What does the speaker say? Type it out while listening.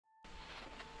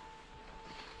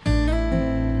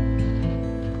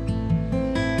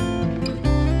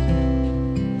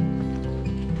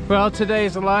Well, today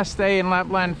is the last day in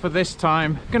Lapland for this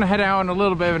time. I'm gonna head out on a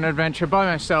little bit of an adventure by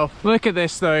myself. Look at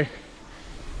this though.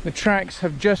 The tracks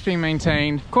have just been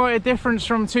maintained. Quite a difference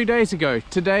from 2 days ago.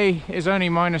 Today is only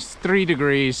 -3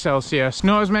 degrees Celsius.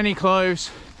 Not as many clothes,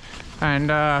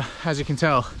 and as you can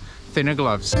tell, thinner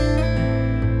gloves.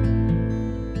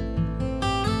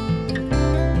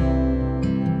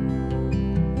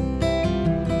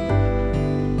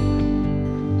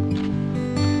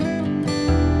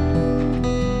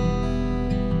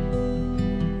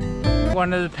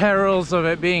 One of the perils of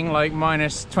it being like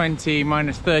 -20,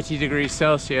 -30 degrees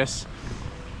Celsius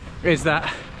is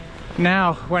that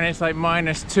now when it's like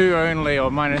 -2 only,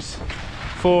 or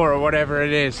 -4 or whatever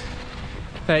it is,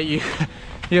 that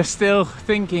you're still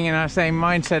thinking in that same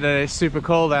mindset that it's super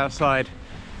cold outside.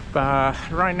 But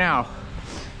right now,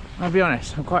 I'll be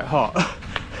honest, I'm quite hot.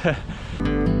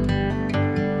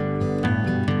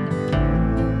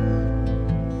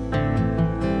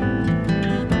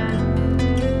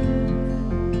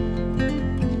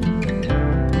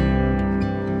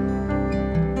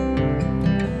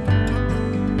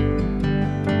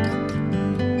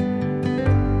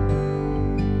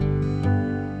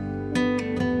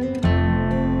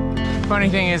 Funny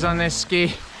thing is, on this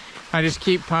ski, I just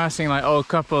keep passing like old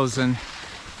couples, and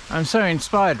I'm so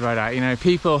inspired by that. You know,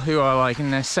 people who are like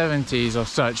in their 70s or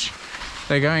such,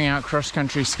 they're going out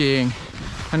cross-country skiing.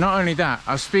 And not only that,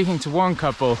 I was speaking to one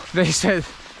couple. They said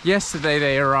yesterday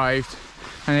they arrived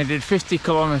and they did 50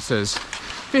 kilometers.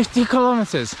 50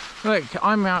 kilometers! Look,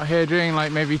 I'm out here doing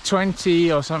like maybe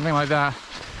 20 or something like that.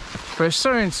 But it's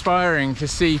so inspiring to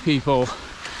see people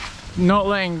not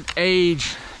letting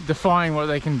age define what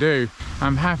they can do.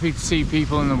 I'm happy to see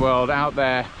people in the world out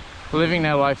there living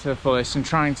their life to the fullest and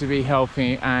trying to be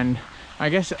healthy, and I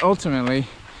guess ultimately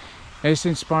it's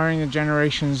inspiring the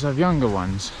generations of younger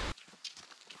ones.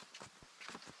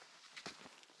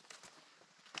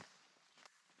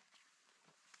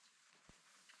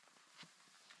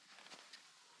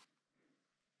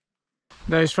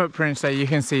 Those footprints that you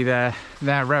can see there,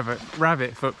 they're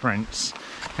rabbit footprints,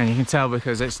 and you can tell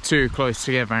because it's too close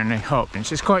together and they hop. It's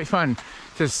just quite fun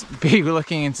to be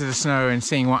looking into the snow and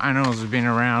seeing what animals have been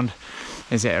around.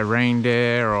 Is it a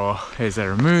reindeer, or is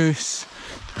there a moose,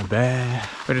 a bear?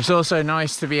 But it's also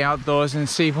nice to be outdoors and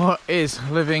see what is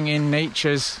living in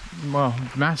nature's, well,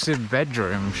 massive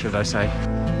bedroom, should I say.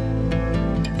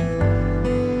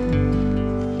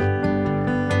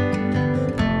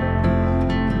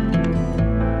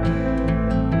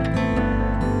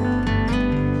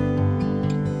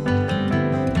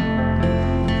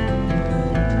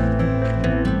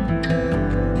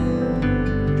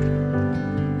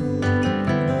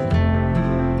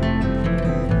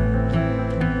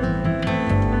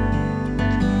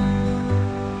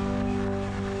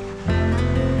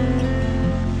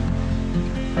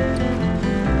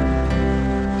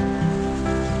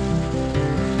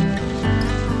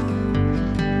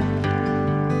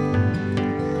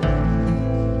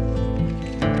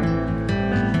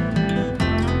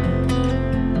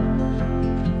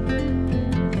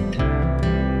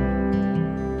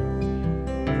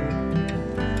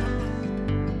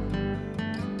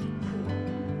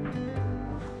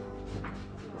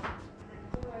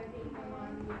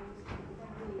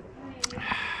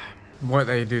 What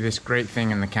they do this great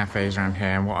thing in the cafes around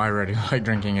here, and what I really like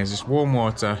drinking, is just warm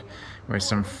water with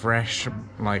some fresh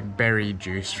like berry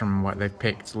juice from what they've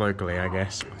picked locally, I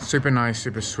guess. Super nice,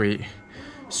 super sweet,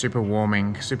 super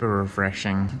warming, super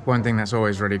refreshing. One thing that's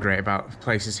always really great about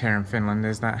places here in Finland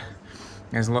is that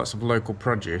there's lots of local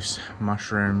produce,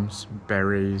 mushrooms,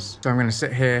 berries. So I'm gonna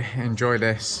sit here, enjoy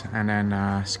this, and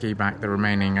then ski back the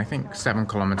remaining, I think 7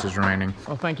 kilometers remaining.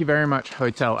 Well, thank you very much,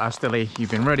 Hotel Asteli.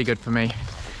 You've been really good for me.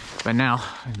 But now,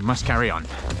 I must carry on.